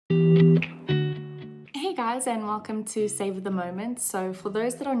guys, and welcome to Savor the Moment. So for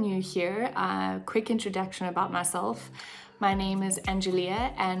those that are new here, a quick introduction about myself. My name is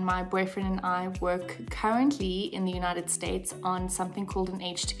Angelia and my boyfriend and I work currently in the United States on something called an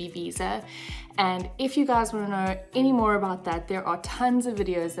H-2B visa. And if you guys want to know any more about that, there are tons of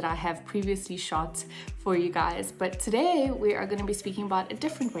videos that I have previously shot for you guys. But today we are going to be speaking about a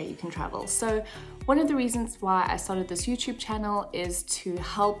different way you can travel. So one of the reasons why I started this YouTube channel is to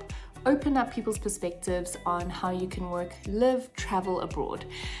help open up people's perspectives on how you can work, live, travel abroad.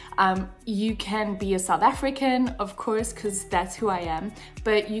 You can be a South African, of course, because that's who I am,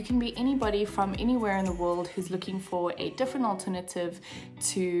 but you can be anybody from anywhere in the world who's looking for a different alternative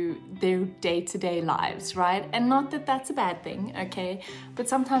to their day-to-day lives, right? And not that that's a bad thing, okay? But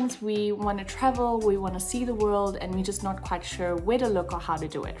sometimes we want to travel, we want to see the world, and we're just not quite sure where to look or how to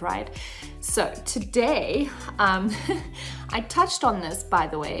do it, right? So today, I touched on this, by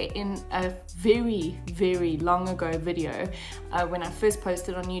the way, in a very long ago video when I first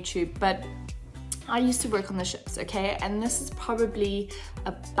posted on YouTube, but I used to work on the ships, okay? And this is probably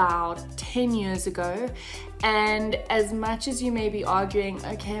about 10 years ago. And as much as you may be arguing,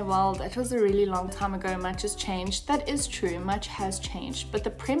 okay, well, that was a really long time ago, much has changed. That is true, much has changed. But the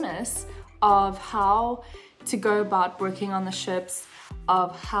premise of how to go about working on the ships,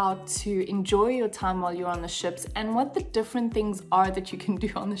 of how to enjoy your time while you're on the ships, and what the different things are that you can do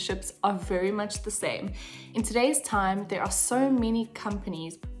on the ships are very much the same. In today's time, there are so many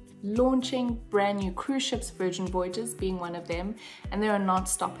companies launching brand new cruise ships, Virgin Voyages being one of them, and they are not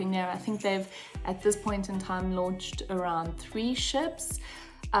stopping there. I think they've, at this point in time, launched around 3 ships.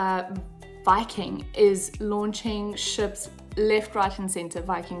 Viking is launching ships left, right, and center,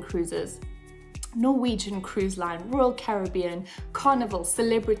 Viking cruises. Norwegian Cruise Line, Royal Caribbean, Carnival,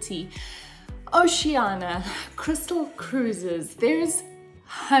 Celebrity, Oceania, Crystal Cruises. There's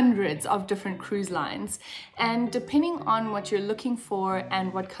hundreds of different cruise lines, and depending on what you're looking for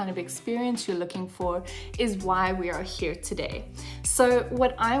and what kind of experience you're looking for is why we are here today. So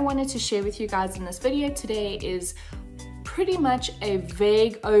what I wanted to share with you guys in this video today is pretty much a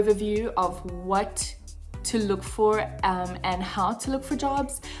vague overview of what to look for and how to look for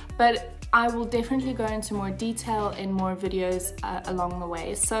jobs, but I will definitely go into more detail in more videos along the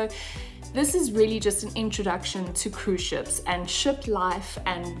way. So this is really just an introduction to cruise ships and ship life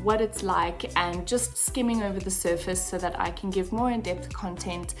and what it's like, and just skimming over the surface so that I can give more in-depth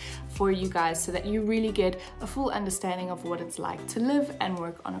content for you guys so that you really get a full understanding of what it's like to live and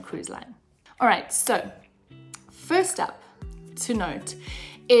work on a cruise line. All right, so first up to note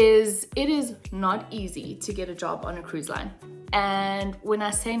is it is not easy to get a job on a cruise line. And when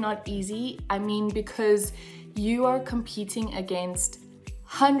I say not easy, I mean because you are competing against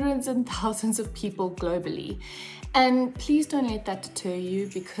hundreds and thousands of people globally. And please don't let that deter you,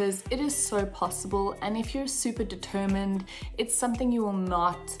 because it is so possible. And if you're super determined, it's something you will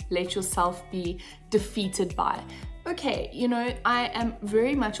not let yourself be defeated by. Okay, you know, I am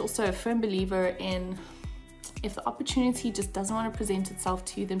very much also a firm believer in, if the opportunity just doesn't want to present itself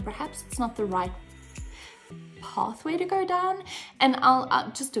to you, then perhaps it's not the right pathway to go down. And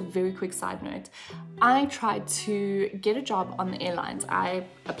I'll just a very quick side note, I tried to get a job on the airlines. I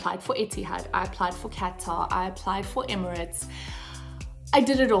applied for Etihad, I applied for Qatar, I applied for Emirates. I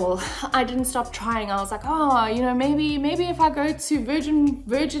did it all. I didn't stop trying. I was like, oh, you know, maybe if I go to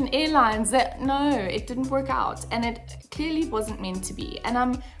Virgin Airlines, no, it didn't work out, and it clearly wasn't meant to be. And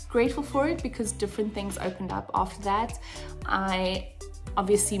I'm grateful for it because different things opened up after that. I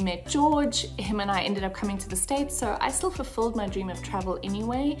obviously met George, him and I ended up coming to the States, so I still fulfilled my dream of travel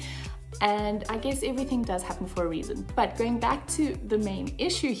anyway, and I guess everything does happen for a reason. But going back to the main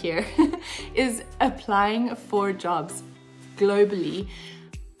issue here is applying for jobs globally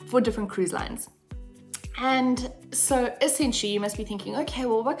for different cruise lines. And so essentially you must be thinking, okay,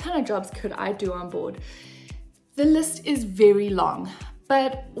 well, what kind of jobs could I do on board? The list is very long.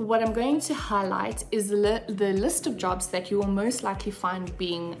 But what I'm going to highlight is the list of jobs that you will most likely find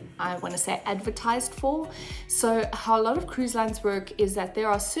being, I want to say, advertised for. So how a lot of cruise lines work is that there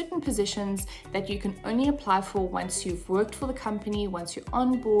are certain positions that you can only apply for once you've worked for the company, once you're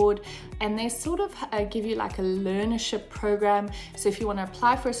on board, and they sort of give you like a learnership program. So if you want to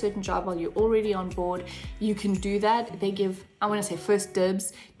apply for a certain job while you're already on board, you can do that. They give, I want to say, first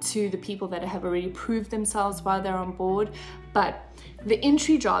dibs to the people that have already proved themselves while they're on board. But the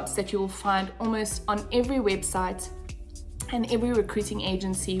entry jobs that you will find almost on every website and every recruiting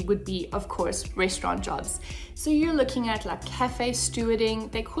agency would be, of course, restaurant jobs. So you're looking at like cafe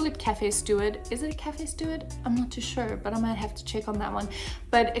stewarding. They call it cafe steward. Is it a cafe steward? I'm not too sure, but I might have to check on that one.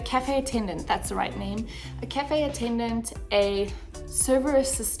 But a cafe attendant, that's the right name. A cafe attendant, a server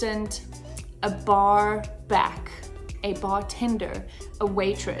assistant, a bar back, a bartender, a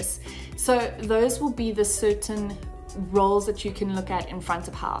waitress. So those will be the certain roles that you can look at in front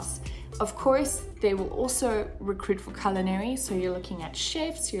of house. Of course, they will also recruit for culinary. So you're looking at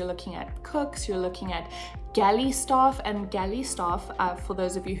chefs, you're looking at cooks, you're looking at galley staff. And galley staff, for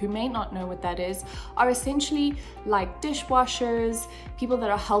those of you who may not know what that is, are essentially like dishwashers, people that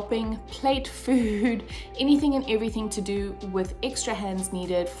are helping plate food, anything and everything to do with extra hands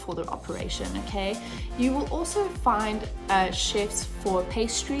needed for their operation, okay? You will also find chefs for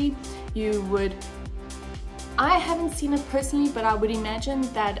pastry. I haven't seen it personally, but I would imagine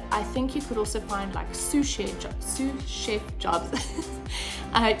that I think you could also find like sous chef jobs.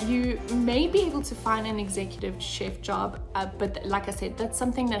 You may be able to find an executive chef job, but like I said, that's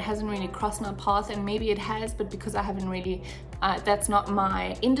something that hasn't really crossed my path, and maybe it has, but because I haven't really, that's not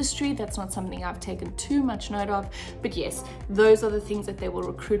my industry, that's not something I've taken too much note of. But yes, those are the things that they will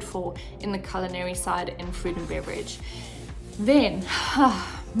recruit for in the culinary side in food and beverage. Then,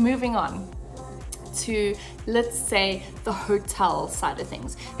 moving on to, let's say, the hotel side of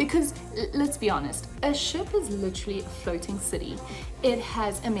things, because let's be honest, a ship is literally a floating city. It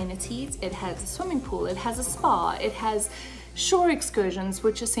has amenities, it has a swimming pool, it has a spa, it has shore excursions,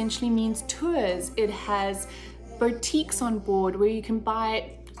 which essentially means tours, it has boutiques on board where you can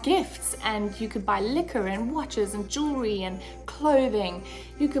buy gifts, and you could buy liquor and watches and jewelry and clothing.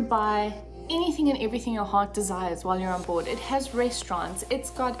 You could buy anything and everything your heart desires while you're on board. It has restaurants,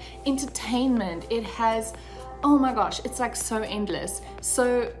 it's got entertainment, it has, oh my gosh, it's like so endless.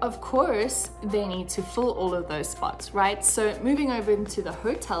 So of course they need to fill all of those spots, right? So moving over into the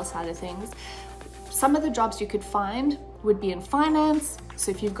hotel side of things, some of the jobs you could find would be in finance.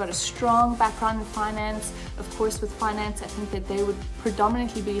 So if you've got a strong background in finance, of course with finance, I think that they would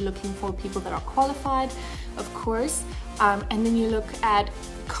predominantly be looking for people that are qualified, of course. And then you look at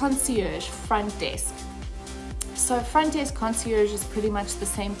concierge, front desk. So front desk, concierge is pretty much the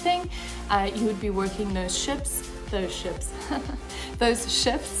same thing. You would be working those shifts.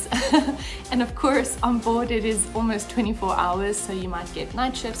 And of course on board it is almost 24 hours, so you might get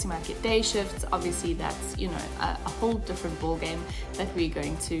night shifts, you might get day shifts. Obviously that's, you know, a whole different ball game that we're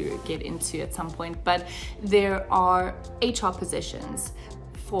going to get into at some point. But there are HR positions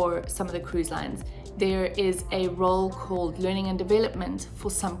for some of the cruise lines. There is a role called learning and development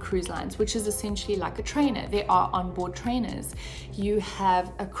for some cruise lines, which is essentially like a trainer. There are onboard trainers. You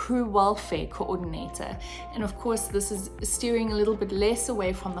have a crew welfare coordinator. And of course, this is steering a little bit less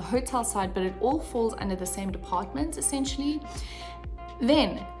away from the hotel side, but it all falls under the same department, essentially.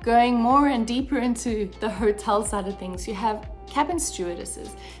 Then, going more and deeper into the hotel side of things, you have cabin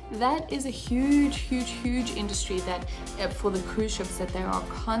stewardesses. That is a huge industry that for the cruise ships that they are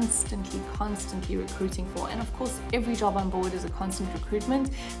constantly recruiting for. And of course, every job on board is a constant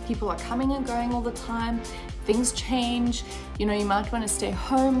recruitment. People are coming and going all the time. Things change. You know, you might want to stay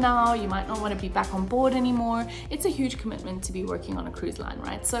home now. You might not want to be back on board anymore. It's a huge commitment to be working on a cruise line,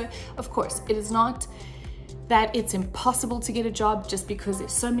 right? So of course, it is not that it's impossible to get a job just because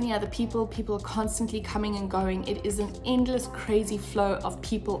there's so many other people are constantly coming and going. It is an endless crazy flow of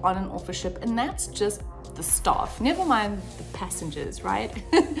people on and off a ship, and that's just the staff, never mind the passengers, right?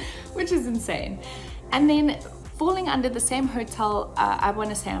 Which is insane. And then falling under the same hotel, I want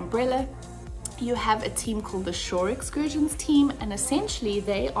to say umbrella, you have a team called the shore excursions team, and essentially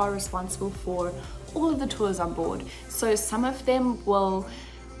they are responsible for all of the tours on board. So some of them will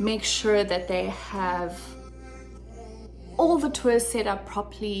make sure that they have all the tours set up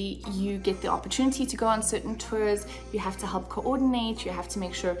properly. You get the opportunity to go on certain tours. You have to help coordinate. You have to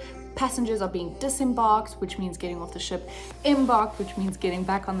make sure passengers are being disembarked, which means getting off the ship, embarked, which means getting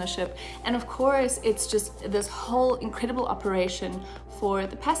back on the ship. And of course, it's just this whole incredible operation for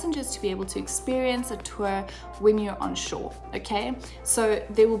the passengers to be able to experience a tour when you're on shore, okay? So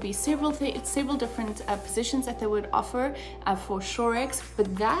there will be several different positions that they would offer for Shorex,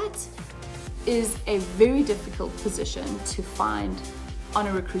 but that is a very difficult position to find on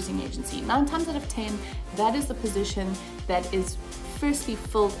a recruiting agency. 9 times out of 10, that is the position that is firstly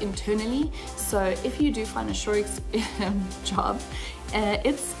filled internally. So if you do find a Shorex job,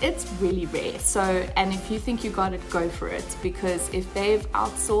 it's really rare. So, and if you think you got it, go for it, because if they've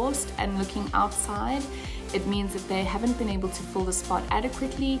outsourced and looking outside, it means that they haven't been able to fill the spot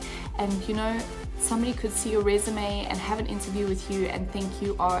adequately. And you know, somebody could see your resume and have an interview with you and think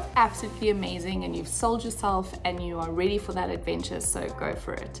you are absolutely amazing and you've sold yourself and you are ready for that adventure, so go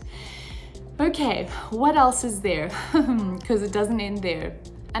for it. Okay, what else is there? Because it doesn't end there.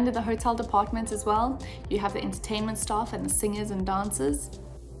 Under the hotel department as well, you have the entertainment staff and the singers and dancers.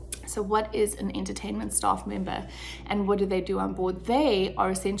 So what is an entertainment staff member and what do they do on board? They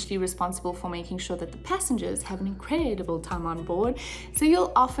are essentially responsible for making sure that the passengers have an incredible time on board. So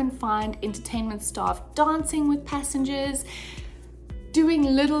you'll often find entertainment staff dancing with passengers, doing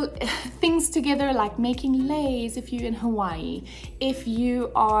little things together like making leis if you're in Hawaii. If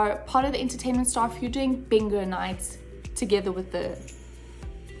you are part of the entertainment staff, you're doing bingo nights together with the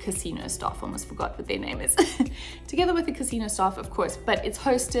casino staff, almost forgot what their name is. Together with the casino staff, of course, but it's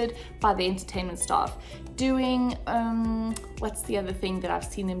hosted by the entertainment staff. Doing, what's the other thing that I've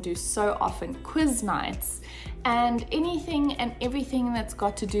seen them do so often? Quiz nights and anything and everything that's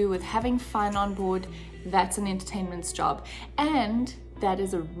got to do with having fun on board, that's an entertainment's job. And that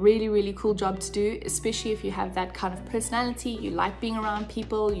is a really, really cool job to do, especially if you have that kind of personality, you like being around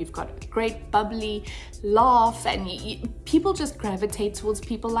people, you've got a great bubbly laugh, and people just gravitate towards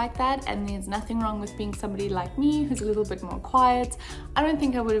people like that, and there's nothing wrong with being somebody like me who's a little bit more quiet. I don't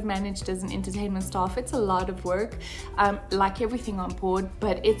think I would have managed as an entertainment staff. It's a lot of work, like everything on board,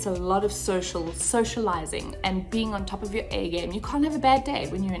 but it's a lot of socializing and being on top of your A game. You can't have a bad day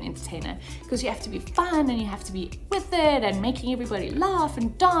when you're an entertainer because you have to be fun and you have to be with it and making everybody laugh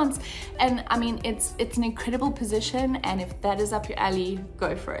and dance, and I mean it's an incredible position, and if that is up your alley,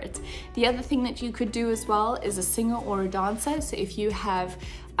 go for it. The other thing that you could do as well is a singer or a dancer. So if you have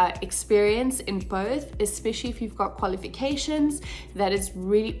experience in both, especially if you've got qualifications, that is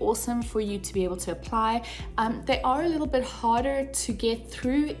really awesome for you to be able to apply. They are a little bit harder to get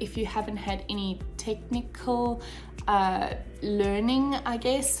through if you haven't had any technical learning, I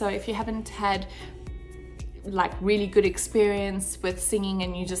guess. So if you haven't had like really good experience with singing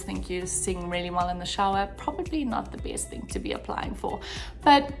and you just think you sing really well in the shower, probably not the best thing to be applying for.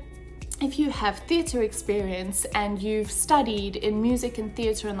 But if you have theatre experience and you've studied in music and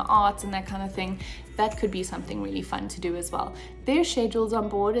theatre and the arts and that kind of thing, that could be something really fun to do as well. Their schedules on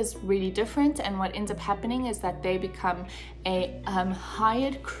board is really different, and what ends up happening is that they become a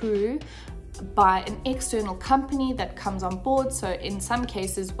hired crew by an external company that comes on board. So in some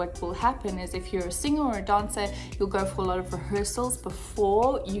cases what will happen is if you're a singer or a dancer, you'll go for a lot of rehearsals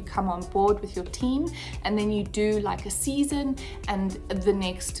before you come on board with your team, and then you do like a season and the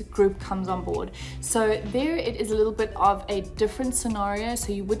next group comes on board. So there it is a little bit of a different scenario.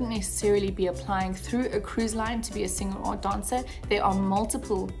 So you wouldn't necessarily be applying through a cruise line to be a singer or dancer. There are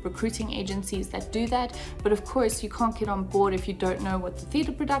multiple recruiting agencies that do that, but of course you can't get on board if you don't know what the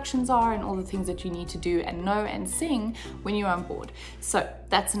theatre productions are and all the things that you need to do and know and sing when you're on board. So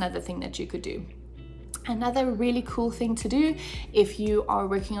that's another thing that you could do. Another really cool thing to do if you are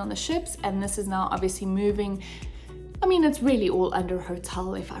working on the ships, and this is now obviously moving, I mean, it's really all under a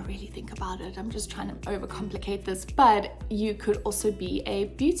hotel if I really think about it. I'm just trying to overcomplicate this, but you could also be a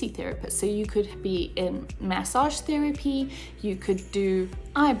beauty therapist. So you could be in massage therapy, you could do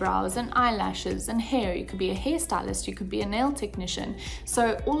eyebrows and eyelashes and hair, you could be a hairstylist, you could be a nail technician.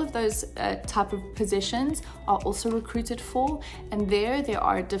 So all of those type of positions are also recruited for, and there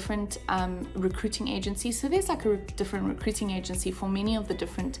are different recruiting agencies. So there's like a different recruiting agency for many of the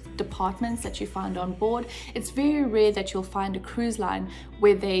different departments that you find on board. It's very rare that you'll find a cruise line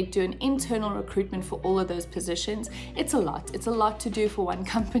where they do an internal recruitment for all of those positions. It's a lot to do for one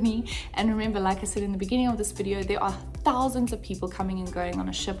company. And remember, like I said in the beginning of this video, there are thousands of people coming and going on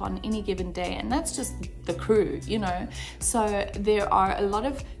a ship on any given day, and that's just the crew, you know. So there are a lot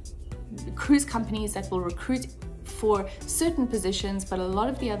of cruise companies that will recruit for certain positions, but a lot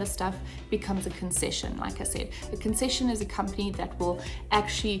of the other stuff becomes a concession. Like I said, a concession is a company that will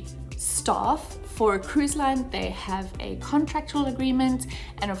actually staff for a cruise line. They have a contractual agreement,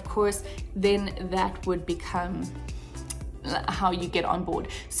 and of course then that would become how you get on board.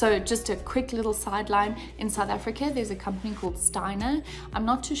 So just a quick little sideline, in South Africa there's a company called Steiner. I'm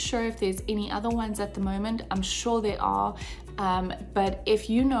not too sure if there's any other ones at the moment. I'm sure there are, but if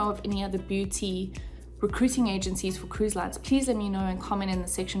you know of any other beauty recruiting agencies for cruise lines, please let me know and comment in the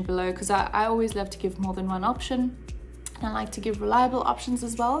section below, because I always love to give more than one option. I like to give reliable options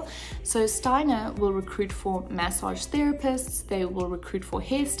as well. So Steiner will recruit for massage therapists, they will recruit for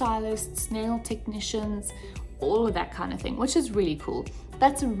hairstylists, nail technicians, all of that kind of thing, which is really cool.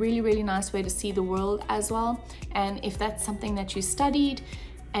 That's a really, really nice way to see the world as well. And if that's something that you studied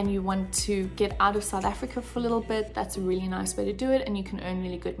and you want to get out of South Africa for a little bit, that's a really nice way to do it, and you can earn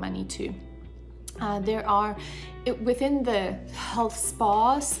really good money too. There are, within the health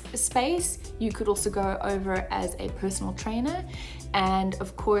spa space, you could also go over as a personal trainer, and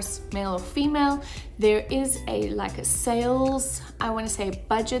of course male or female. There is like a sales, I want to say,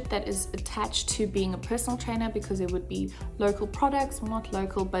 budget that is attached to being a personal trainer, because it would be local products, well, not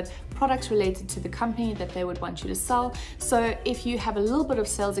local, but products related to the company that they would want you to sell. So if you have a little bit of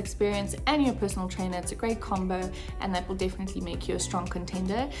sales experience and you're a personal trainer, it's a great combo, and that will definitely make you a strong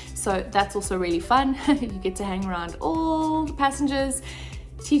contender. So that's also really fun. You get to hang around all the passengers,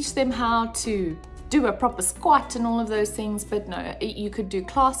 teach them how to do a proper squat and all of those things. But no, you could do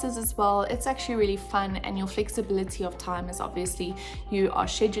classes as well. It's actually really fun, and your flexibility of time is obviously you are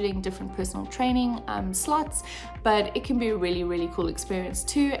scheduling different personal training slots, but it can be a really cool experience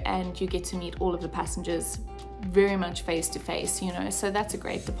too, and you get to meet all of the passengers very much face to face, you know, so that's a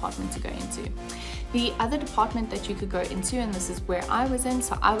great department to go into. The other department that you could go into, and this is where I was in,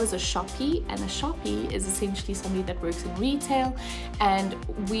 so I was a shoppy, and a shoppy is essentially somebody that works in retail, and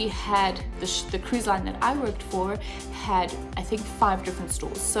we had the cruise line that I worked for had, I think, 5 different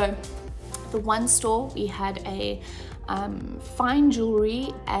stores. So the one store, we had a fine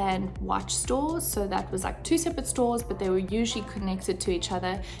jewelry and watch stores, so that was like 2 separate stores, but they were usually connected to each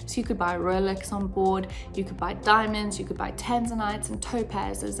other. So you could buy Rolex on board, you could buy diamonds, you could buy tanzanites and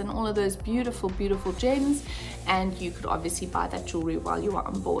topazes and all of those beautiful gems, and you could obviously buy that jewelry while you were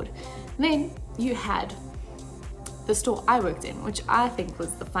on board. Then you had the store I worked in, which I think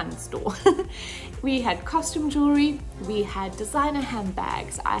was the fun store. We had costume jewelry, we had designer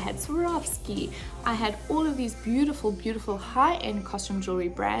handbags, I had Swarovski, I had all of these beautiful high-end costume jewelry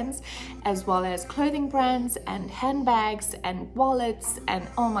brands, as well as clothing brands and handbags and wallets, and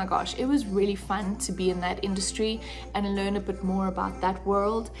oh my gosh, it was really fun to be in that industry and learn a bit more about that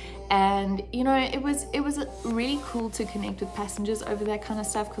world. And you know, it was really cool to connect with passengers over that kind of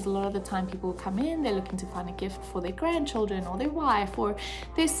stuff, because a lot of the time people will come in, they're looking to find a gift for their grandchildren or their wife or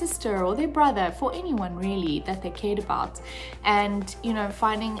their sister or their brother, for anyone really that they cared about. And you know,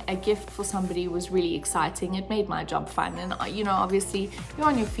 finding a gift for somebody was really exciting. It made my job fun, and you know, obviously you're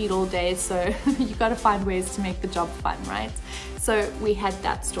on your feet all day, so you got to find ways to make the job fun, right? So we had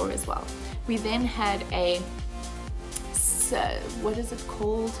that store as well. We then had a what is it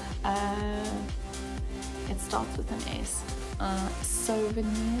called? It starts with an S.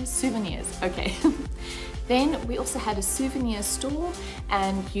 Souvenirs, okay. Then we also had a souvenir store,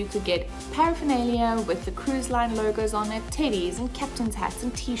 and you could get paraphernalia with the cruise line logos on it, teddies and captain's hats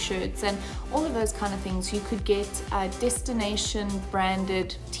and t-shirts and all of those kind of things. You could get destination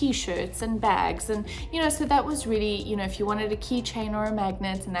branded t-shirts and bags, and you know, so that was really, you know, if you wanted a keychain or a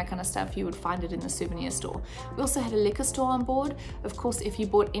magnet and that kind of stuff, you would find it in the souvenir store. We also had a liquor store on board. Of course, if you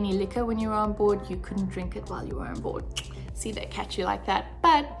bought any liquor when you were on board, you couldn't drink it while you were on board. See, they catch you like that,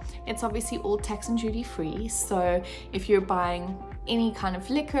 but it's obviously all tax and duty free. So if you're buying any kind of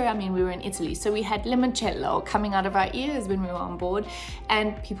liquor, I mean, we were in Italy, so we had limoncello coming out of our ears when we were on board,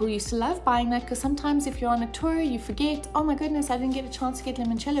 and people used to love buying that, because sometimes if you're on a tour, you forget, oh my goodness, I didn't get a chance to get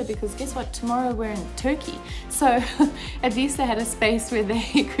limoncello, because guess what, tomorrow we're in Turkey. So at least they had a space where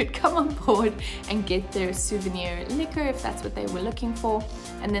they could come on board and get their souvenir liquor if that's what they were looking for,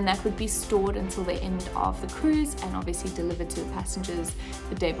 and then that would be stored until the end of the cruise and obviously delivered to the passengers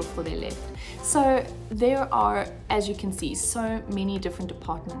the day before they left. So there are, as you can see, so many different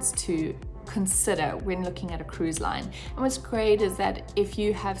departments to consider when looking at a cruise line. And what's great is that if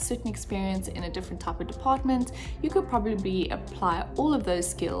you have certain experience in a different type of department, you could probably apply all of those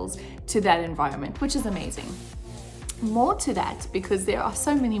skills to that environment, which is amazing. More to that, because there are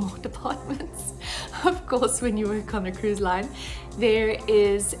so many more departments. Of course, when you work on a cruise line, there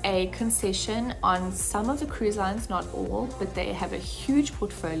is a concession on some of the cruise lines, not all, but they have a huge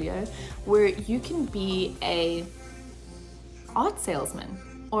portfolio where you can be a art salesman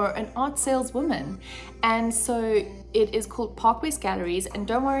or an art saleswoman. And so it is called Park West Galleries, and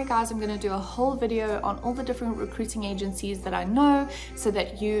don't worry guys, I'm going to do a whole video on all the different recruiting agencies that I know, so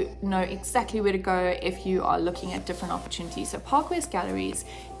that you know exactly where to go if you are looking at different opportunities. So Park West Galleries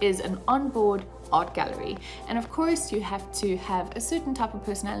is an onboard art gallery, and of course you have to have a certain type of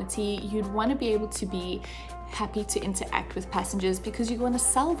personality. You'd want to be able to be happy to interact with passengers, because you want to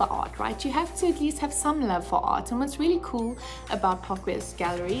sell the art, right? You have to at least have some love for art. And what's really cool about Park West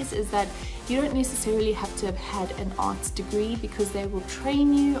Galleries is that you don't necessarily have to have had an arts degree, because they will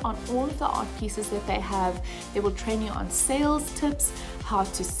train you on all of the art pieces that they have. They will train you on sales tips, how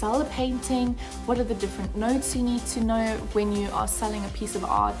to sell a painting, what are the different notes you need to know when you are selling a piece of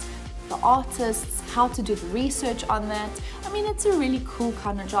art, the artists, how to do the research on that. I mean, it's a really cool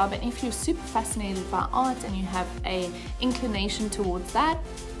kind of job, and if you're super fascinated by art and you have a inclination towards that,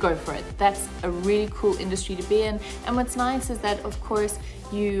 go for it. That's a really cool industry to be in. And what's nice is that, of course,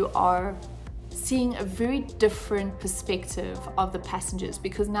 you are seeing a very different perspective of the passengers,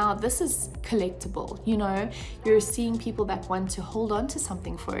 because now this is collectible, you know, you're seeing people that want to hold on to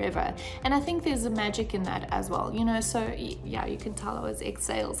something forever. And I think there's a magic in that as well, you know. So yeah, you can tell I was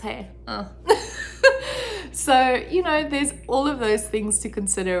ex-sales, hey. So, you know, there's all of those things to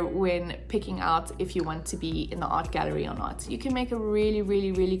consider when picking out if you want to be in the art gallery or not. You can make a really,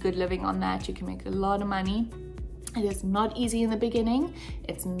 really, really good living on that. You can make a lot of money. It is not easy in the beginning.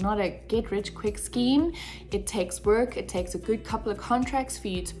 It's not a get rich quick scheme. It takes work. It takes a good couple of contracts for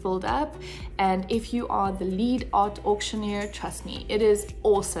you to build up. And if you are the lead art auctioneer, trust me, it is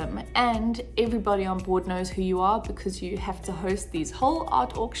awesome. And everybody on board knows who you are, because you have to host these whole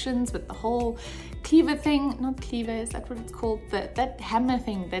art auctions with the whole cleaver thing, not cleaver, is that what it's called? That hammer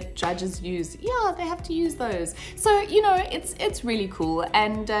thing that judges use. Yeah, they have to use those. So, you know, it's really cool,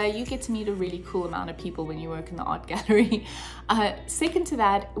 and you get to meet a really cool amount of people when you work in the art gallery. Second to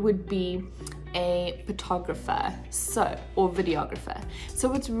that would be a photographer, or videographer. So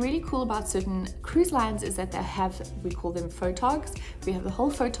what's really cool about certain cruise lines is that they have, we call them photogs. We have the whole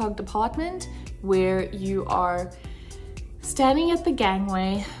photog department where you are standing at the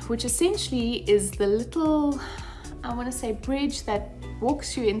gangway, which essentially is the little, I want to say, bridge that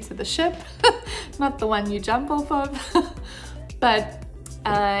walks you into the ship, not the one you jump off of. But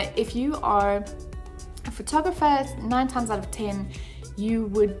if you are a photographer, 9 times out of 10, you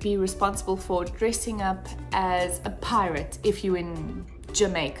would be responsible for dressing up as a pirate if you're in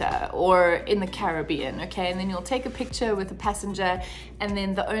Jamaica or in the Caribbean, okay? And then you'll take a picture with a passenger, and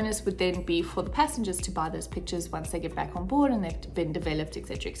then the onus would then be for the passengers to buy those pictures once they get back on board and they've been developed,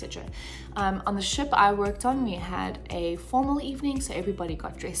 etc., etc. On the ship I worked on, we had a formal evening, so everybody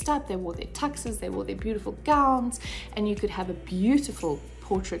got dressed up. They wore their tuxes, they wore their beautiful gowns, and you could have a beautiful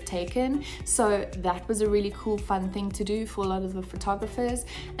portrait taken. So that was a really cool, fun thing to do for a lot of the photographers.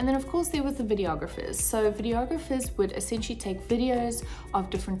 And then of course there was the videographers. So videographers would essentially take videos of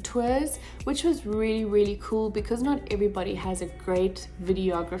different tours, which was really, really cool, because not everybody has a great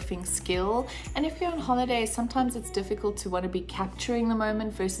videographing skill. And if you're on holiday, sometimes it's difficult to want to be capturing the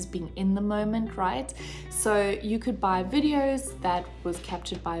moment versus being in the moment, right? So you could buy videos that was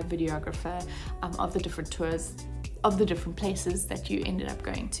captured by a videographer of the different tours, of the different places that you ended up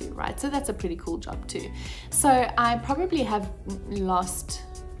going to, right? So that's a pretty cool job too. So I probably have lost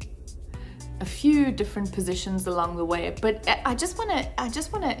a few different positions along the way, but I just want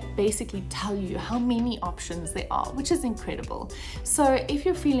to basically tell you how many options there are, which is incredible. So if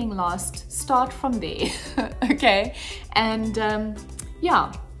you're feeling lost, start from there. Okay? And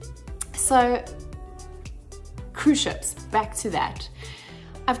yeah, so cruise ships, back to that.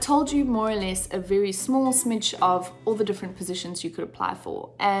 I've told you more or less a very small smidge of all the different positions you could apply for.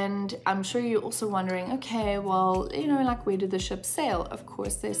 And I'm sure you're also wondering, okay, well, you know, like, where do the ships sail? Of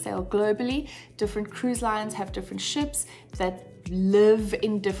course, they sail globally. Different cruise lines have different ships that live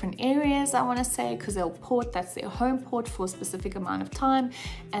in different areas, I want to say, because they'll port, that's their home port for a specific amount of time,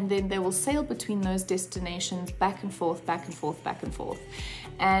 and then they will sail between those destinations back and forth, back and forth, back and forth.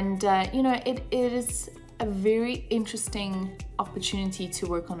 And you know, it is a very interesting opportunity to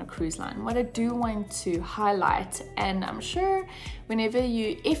work on a cruise line. What I do want to highlight, and I'm sure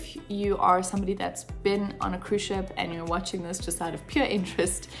if you are somebody that's been on a cruise ship and you're watching this just out of pure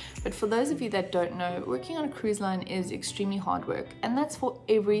interest, but for those of you that don't know, working on a cruise line is extremely hard work, and that's for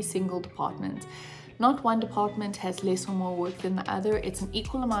every single department. Not one department has less or more work than the other. It's an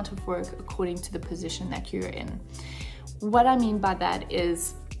equal amount of work according to the position that you're in. What I mean by that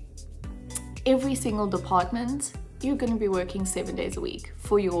is, every single department, you're going to be working 7 days a week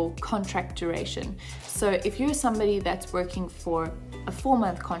for your contract duration. So if you're somebody that's working for a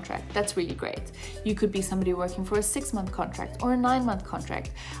 4-month contract, that's really great. You could be somebody working for a 6-month contract or a 9-month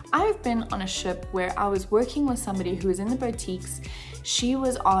contract. I've been on a ship where I was working with somebody who was in the boutiques. She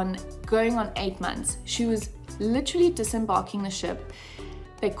was going on 8 months. She was literally disembarking the ship.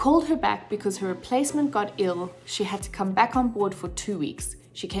 They called her back because her replacement got ill. She had to come back on board for 2 weeks.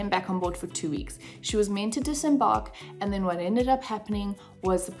 She came back on board for 2 weeks. She was meant to disembark, and then what ended up happening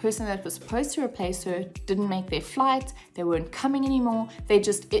was the person that was supposed to replace her didn't make their flight. They weren't coming anymore. They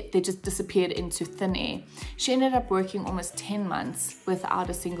just disappeared into thin air. She ended up working almost 10 months without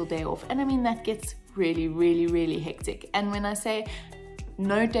a single day off. And I mean, that gets really, really, really hectic. And when I say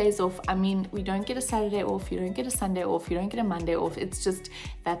no days off, I mean, we don't get a Saturday off, you don't get a Sunday off, you don't get a Monday off. It's just,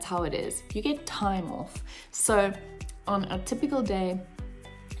 that's how it is. You get time off. So on a typical day,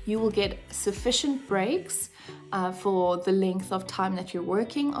 you will get sufficient breaks for the length of time that you're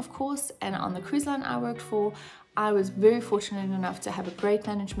working, of course. And on the cruise line I worked for, I was very fortunate enough to have a great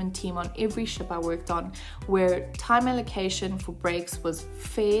management team on every ship I worked on, where time allocation for breaks was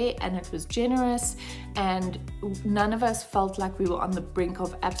fair and it was generous, and none of us felt like we were on the brink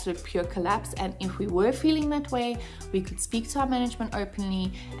of absolute pure collapse. And if we were feeling that way, we could speak to our management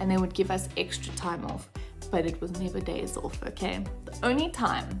openly and they would give us extra time off. But it was never days off, okay? The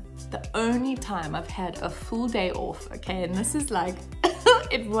only time I've had a full day off, okay, and this is like,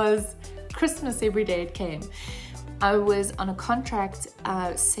 it was Christmas every day it came. I was on a contract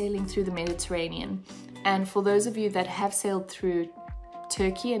sailing through the Mediterranean. And for those of you that have sailed through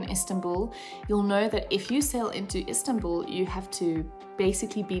Turkey and Istanbul, you'll know that if you sail into Istanbul, you have to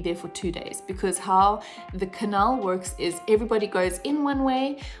basically be there for 2 days, because how the canal works is everybody goes in one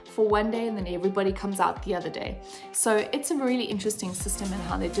way for one day and then everybody comes out the other day. So it's a really interesting system in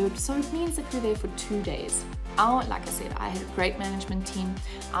how they do it. So it means that we're there for 2 days. Like I said, I had a great management team.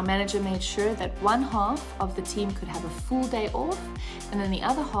 Our manager made sure that one half of the team could have a full day off, and then the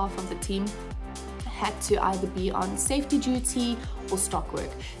other half of the team had to either be on safety duty or stock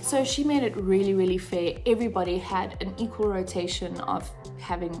work. So she made it really, really fair. Everybody had an equal rotation of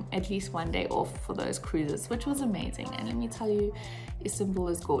having at least one day off for those cruises, which was amazing. And let me tell you, Istanbul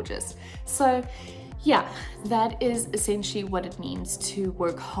is gorgeous. So yeah, that is essentially what it means to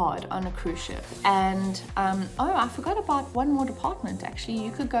work hard on a cruise ship. And oh, I forgot about one more department actually. You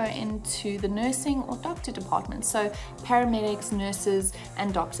could go into the nursing or doctor department. So paramedics, nurses,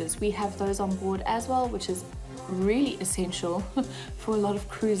 and doctors. We have those on board as well, which is really essential for a lot of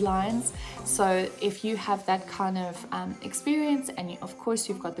cruise lines. So if you have that kind of experience, and of course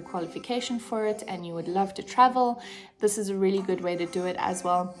you've got the qualification for it and you would love to travel, this is a really good way to do it as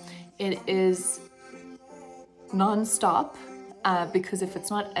well. It is non-stop, because if it's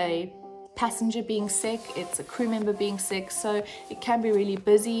not a passenger being sick, it's a crew member being sick, so it can be really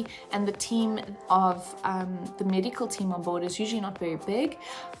busy. And the team of the medical team on board is usually not very big,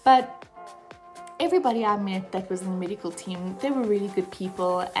 but everybody I met that was in the medical team, they were really good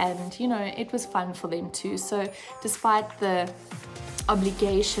people, and you know, it was fun for them too. So despite the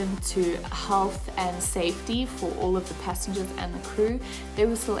obligation to health and safety for all of the passengers and the crew, they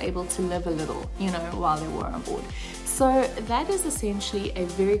were still able to live a little, you know, while they were on board. So that is essentially a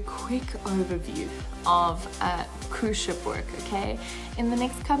very quick overview of cruise ship work, okay? In the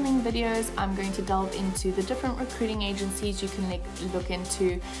next coming videos, I'm going to delve into the different recruiting agencies you can look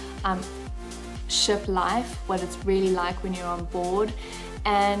into, ship life, what it's really like when you're on board,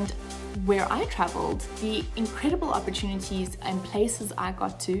 and where I traveled, the incredible opportunities and places I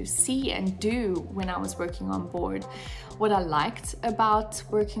got to see and do when I was working on board, what I liked about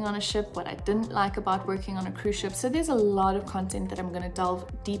working on a ship, what I didn't like about working on a cruise ship. So there's a lot of content that I'm going to delve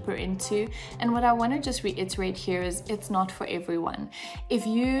deeper into, and what I want to just reiterate here is it's not for everyone. If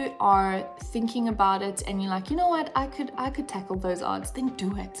you are thinking about it and you're like, you know what, I could tackle those odds, then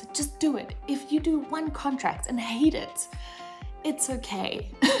do it. Just do it. If you do one contract and hate it, it's okay.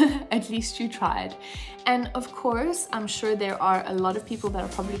 At least you tried. And of course, I'm sure there are a lot of people that are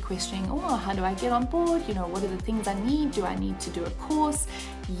probably questioning, oh, how do I get on board? You know, what are the things I need? Do I need to do a course?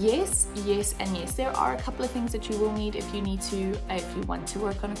 Yes, yes, and yes. There are a couple of things that you will need if you want to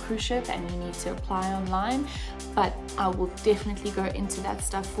work on a cruise ship and you need to apply online. But I will definitely go into that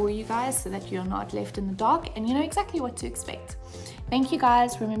stuff for you guys so that you're not left in the dark and you know exactly what to expect. Thank you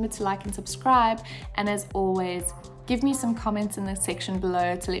guys. Remember to like and subscribe. And as always, give me some comments in the section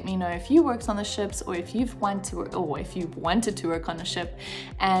below to let me know if you worked on the ships, or if you've wanted to work on a ship,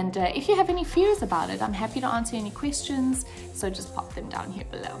 and if you have any fears about it. I'm happy to answer any questions, so just pop them down here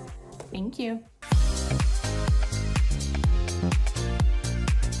below. Thank you.